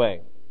another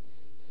way.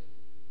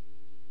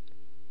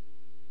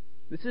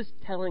 This is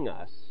telling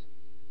us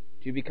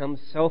to become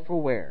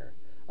self-aware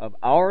of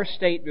our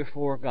state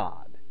before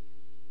God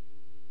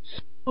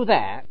so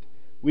that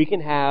we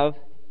can have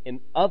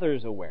an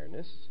other's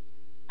awareness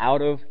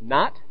out of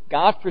not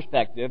God's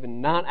perspective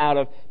and not out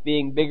of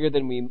being bigger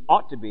than we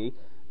ought to be,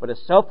 but a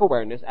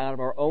self-awareness out of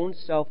our own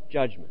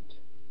self-judgment.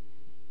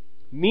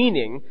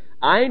 Meaning,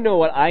 I know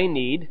what I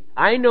need.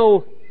 I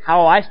know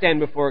how I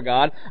stand before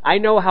God. I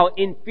know how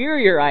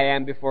inferior I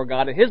am before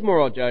God in His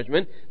moral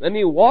judgment. Let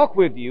me walk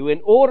with you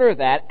in order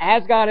that,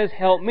 as God has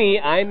helped me,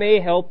 I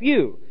may help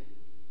you.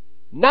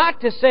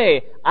 Not to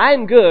say,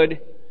 I'm good,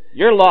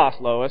 you're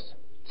lost, Lois.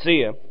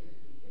 See ya.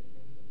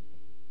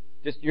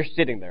 Just, you're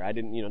sitting there. I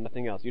didn't,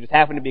 nothing else. You just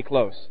happen to be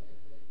close.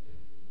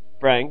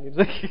 Praying.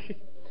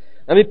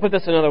 Let me put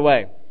this another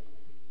way.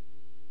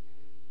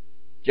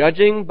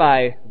 Judging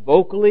by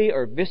vocally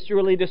or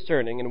viscerally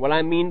discerning, and what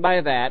I mean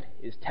by that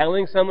is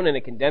telling someone in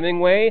a condemning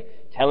way,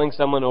 telling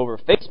someone over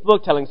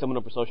Facebook, telling someone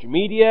over social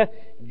media,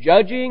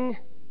 judging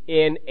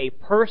in a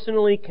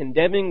personally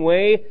condemning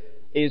way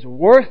is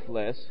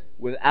worthless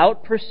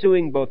without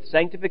pursuing both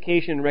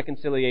sanctification and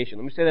reconciliation.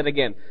 Let me say that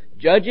again.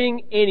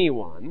 Judging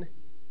anyone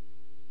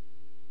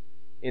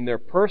in their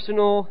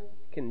personal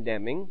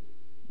condemning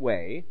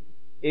way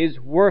is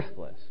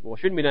worthless. Well, it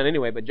shouldn't be done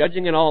anyway, but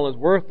judging at all is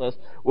worthless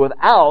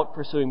without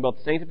pursuing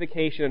both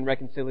sanctification and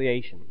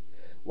reconciliation.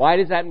 Why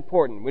is that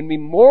important? When we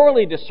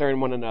morally discern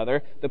one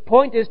another, the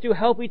point is to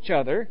help each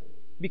other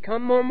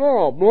become more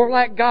moral, more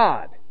like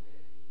God.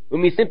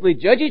 When we simply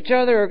judge each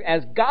other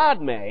as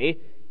God may,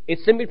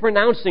 it's simply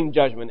pronouncing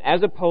judgment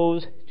as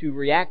opposed to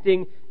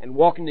reacting and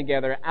walking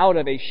together out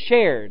of a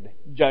shared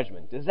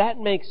judgment. Does that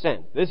make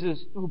sense? This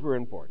is uber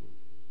important.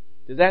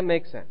 Does that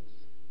make sense?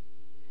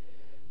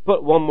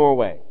 Put one more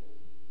way.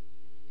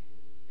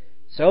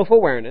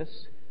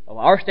 Self-awareness of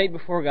our state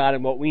before God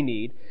and what we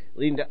need,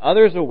 leading to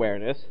others'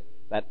 awareness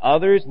that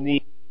others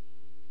need.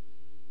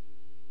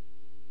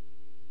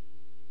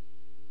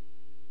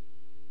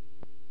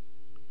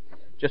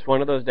 Just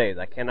one of those days.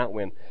 I cannot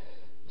win.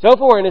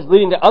 Self-awareness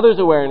leading to others'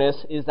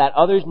 awareness is that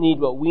others need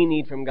what we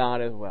need from God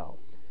as well.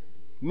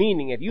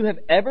 Meaning, if you have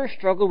ever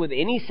struggled with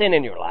any sin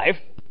in your life,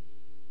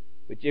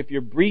 which if you're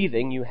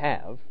breathing, you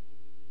have,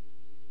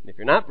 and if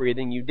you're not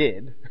breathing, you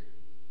did,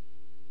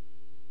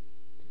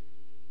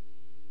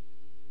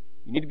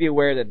 you need to be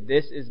aware that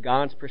this is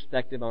God's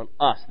perspective on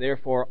us.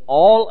 Therefore,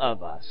 all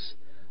of us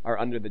are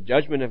under the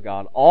judgment of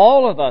God.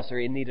 All of us are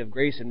in need of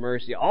grace and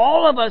mercy.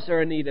 All of us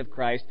are in need of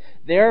Christ.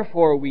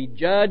 Therefore, we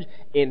judge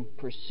in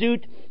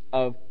pursuit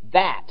of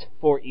that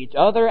for each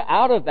other,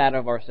 out of that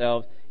of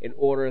ourselves, in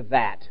order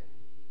that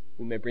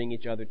we may bring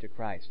each other to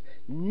Christ.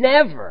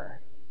 Never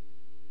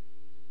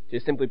to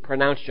simply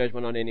pronounce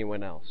judgment on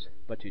anyone else,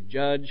 but to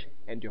judge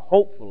and to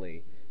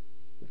hopefully,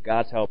 with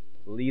God's help,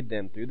 lead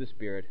them through the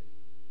Spirit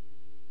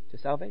to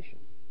salvation.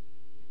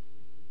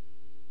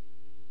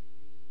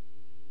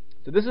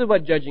 So this is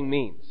what judging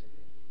means.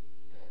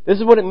 This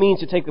is what it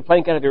means to take the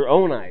plank out of your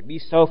own eye. Be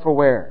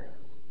self-aware.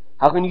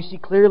 How can you see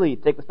clearly?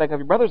 Take the speck out of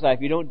your brother's eye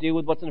if you don't deal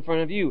with what's in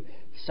front of you.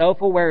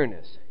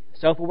 Self-awareness.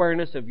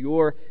 Self-awareness of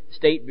your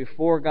state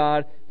before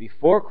God,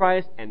 before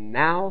Christ, and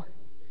now.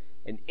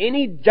 And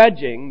any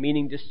judging,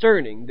 meaning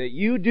discerning, that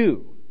you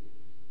do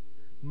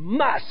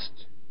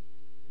must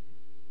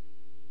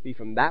be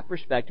from that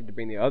perspective to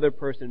bring the other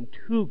person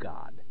to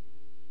God.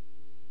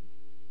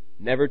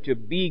 Never to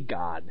be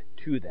God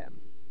to them.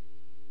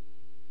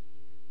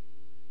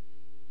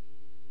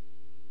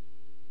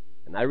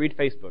 And I read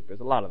Facebook. There's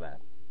a lot of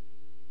that.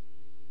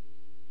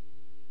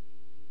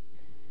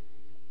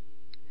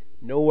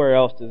 Nowhere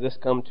else does this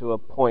come to a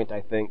point,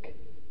 I think,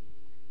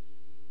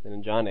 than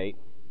in John 8.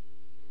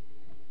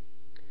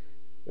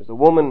 There's a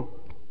woman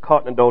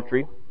caught in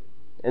adultery,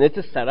 and it's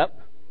a setup.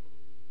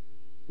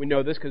 We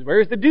know this because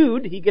where's the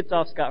dude? He gets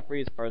off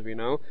scot-free as far as we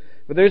know.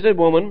 But there's a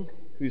woman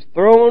who's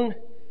thrown,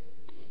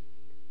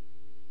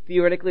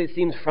 theoretically it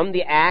seems, from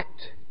the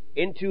act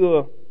into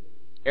an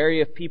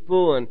area of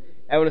people, and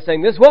everyone is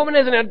saying, this woman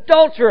is an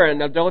adulterer,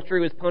 and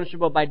adultery was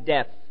punishable by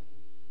death.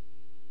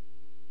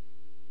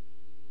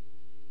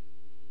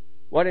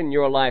 What in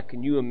your life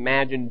can you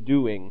imagine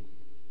doing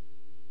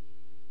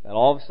that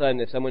all of a sudden,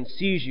 if someone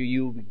sees you,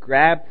 you will be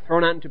grabbed,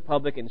 thrown out into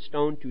public, and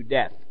stoned to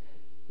death?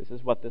 This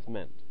is what this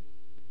meant.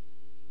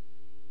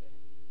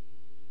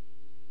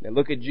 Now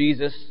look at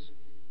Jesus.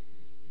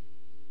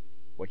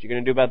 What are you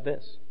going to do about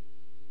this?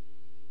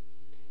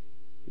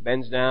 He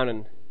bends down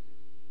and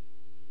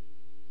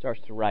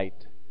starts to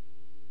write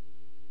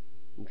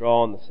and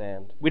draw on the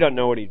sand. We don't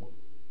know what he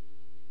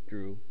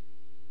drew.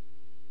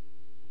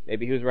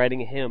 Maybe he was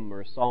writing a hymn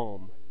or a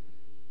psalm.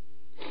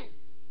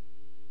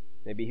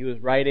 Maybe he was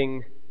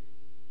writing,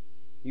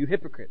 you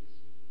hypocrites.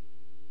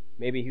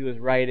 Maybe he was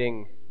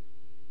writing,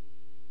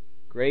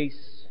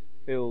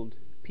 grace-filled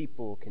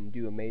people can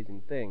do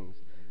amazing things.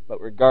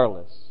 But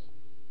regardless,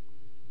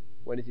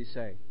 what does he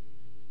say?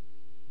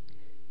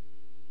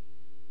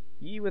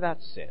 Ye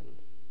without sin,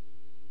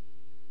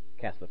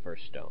 cast the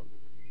first stone.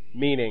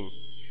 Meaning,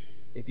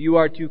 if you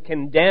are to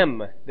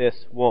condemn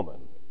this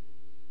woman,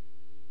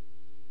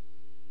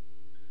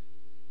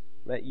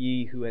 let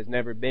ye who has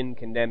never been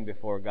condemned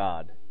before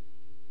God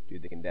do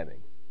the condemning.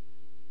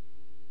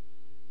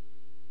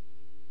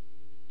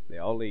 They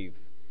all leave.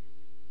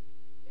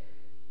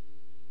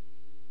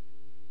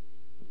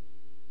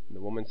 And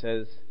the woman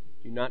says,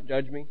 do not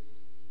judge me.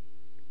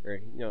 Or,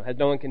 has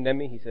no one condemned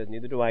me? He says,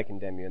 neither do I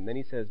condemn you. And then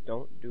he says,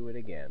 don't do it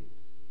again.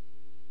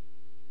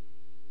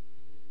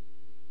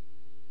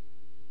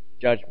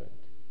 Judgment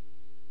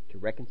to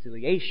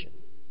reconciliation,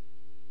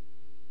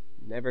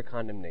 never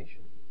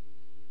condemnation.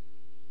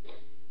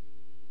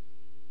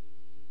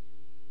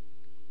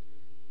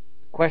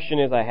 The question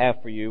is I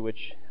have for you,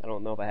 which I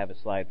don't know if I have a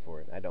slide for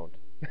it. I don't.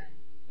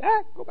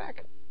 Go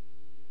back.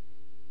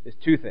 There's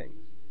two things.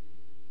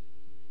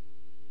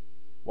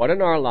 What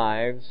in our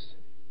lives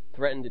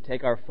threaten to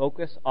take our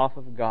focus off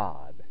of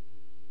God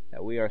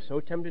that we are so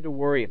tempted to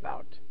worry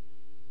about?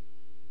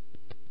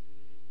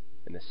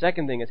 And the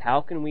second thing is,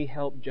 how can we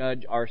help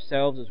judge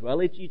ourselves as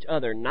well as each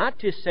other? Not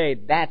to say,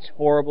 that's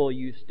horrible,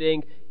 you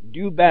stink,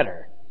 do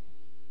better.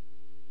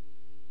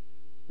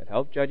 But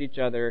help judge each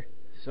other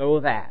so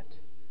that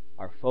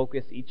our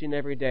focus each and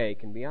every day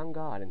can be on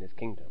God and His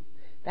kingdom.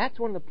 That's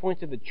one of the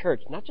points of the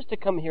church, not just to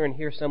come here and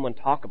hear someone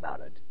talk about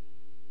it,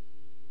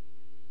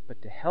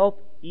 but to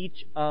help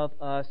each of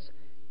us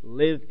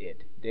live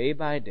it day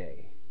by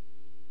day,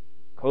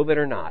 COVID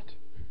or not,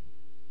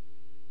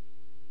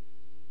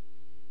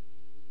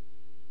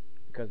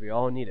 because we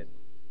all need it.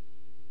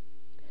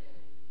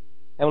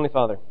 Heavenly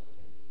Father,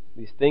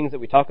 These things that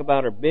we talk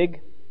about are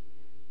big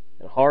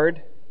and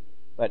hard,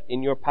 but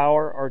in your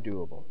power are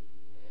doable.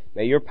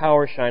 May your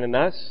power shine in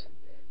us.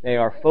 May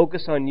our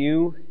focus on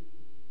you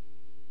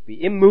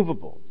be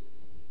immovable.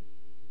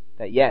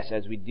 That yes,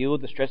 as we deal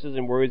with the stresses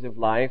and worries of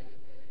life,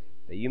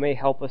 that you may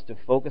help us to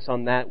focus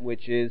on that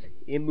which is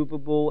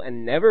immovable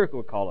and never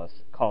will cause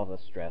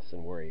us stress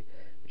and worry,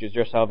 which is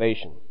your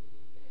salvation.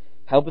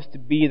 Help us to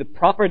be the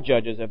proper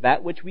judges of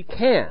that which we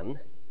can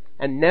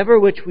and never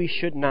which we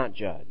should not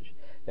judge,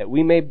 that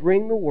we may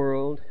bring the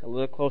world a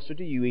little closer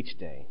to you each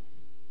day.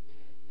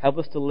 Help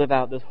us to live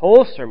out this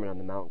whole Sermon on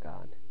the Mount,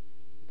 God,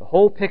 the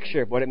whole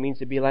picture of what it means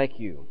to be like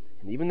you.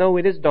 And even though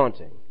it is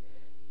daunting,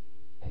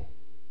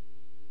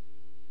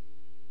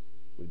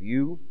 with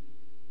you,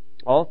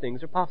 all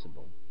things are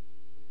possible.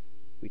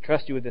 We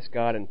trust you with this,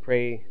 God, and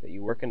pray that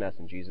you work in us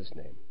in Jesus'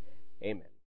 name. Amen.